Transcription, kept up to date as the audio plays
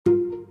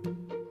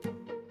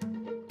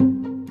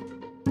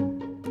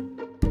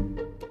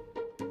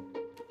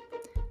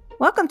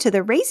Welcome to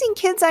the Raising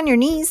Kids on Your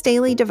Knees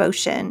daily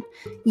devotion.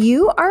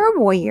 You are a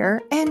warrior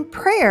and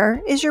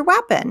prayer is your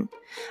weapon.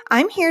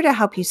 I'm here to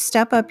help you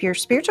step up your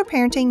spiritual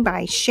parenting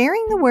by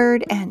sharing the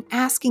word and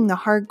asking the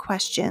hard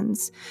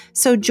questions.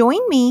 So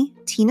join me,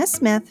 Tina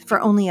Smith, for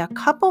only a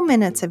couple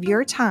minutes of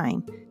your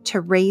time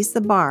to raise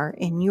the bar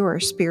in your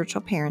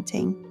spiritual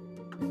parenting.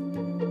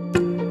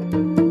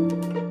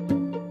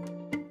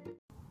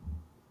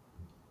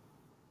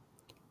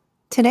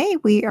 Today,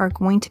 we are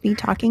going to be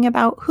talking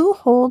about who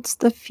holds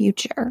the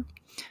future.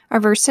 Our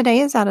verse today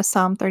is out of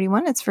Psalm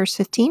 31. It's verse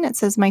 15. It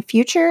says, "My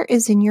future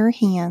is in your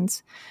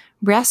hands.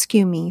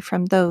 Rescue me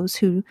from those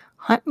who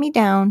hunt me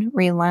down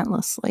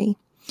relentlessly."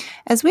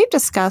 As we've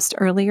discussed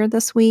earlier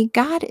this week,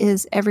 God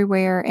is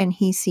everywhere and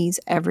He sees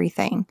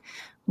everything.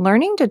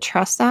 Learning to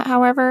trust that,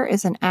 however,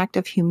 is an act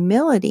of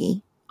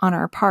humility on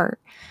our part.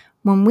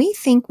 When we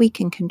think we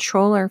can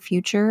control our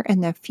future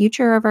and the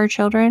future of our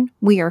children,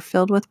 we are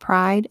filled with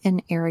pride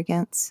and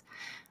arrogance.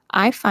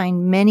 I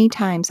find many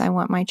times I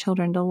want my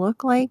children to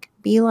look like,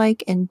 be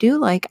like, and do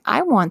like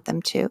I want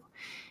them to.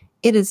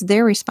 It is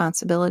their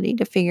responsibility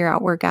to figure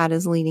out where God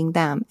is leading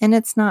them, and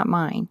it's not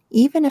mine,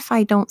 even if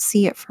I don't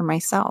see it for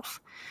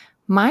myself.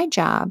 My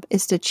job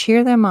is to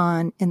cheer them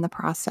on in the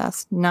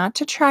process, not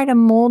to try to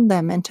mold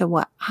them into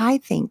what I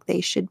think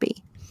they should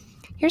be.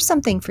 Here's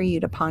something for you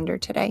to ponder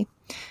today.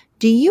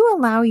 Do you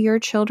allow your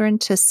children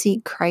to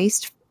seek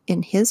Christ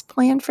in His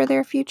plan for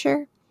their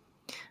future?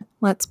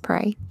 Let's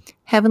pray.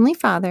 Heavenly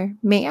Father,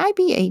 may I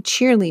be a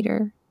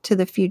cheerleader to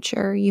the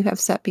future you have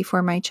set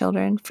before my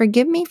children.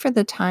 Forgive me for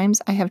the times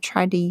I have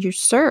tried to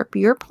usurp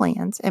your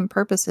plans and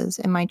purposes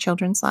in my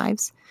children's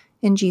lives.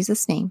 In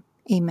Jesus' name,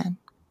 amen.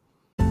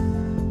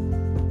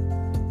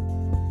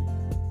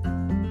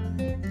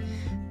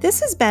 This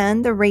has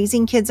been the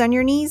Raising Kids on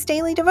Your Knees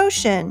daily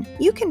devotion.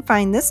 You can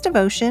find this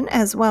devotion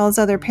as well as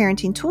other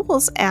parenting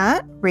tools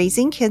at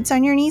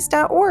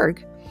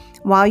raisingkidsonyourknees.org.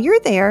 While you're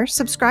there,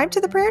 subscribe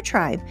to the Prayer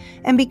Tribe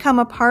and become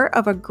a part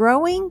of a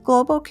growing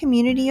global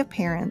community of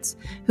parents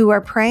who are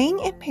praying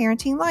and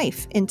parenting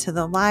life into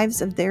the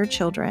lives of their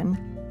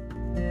children.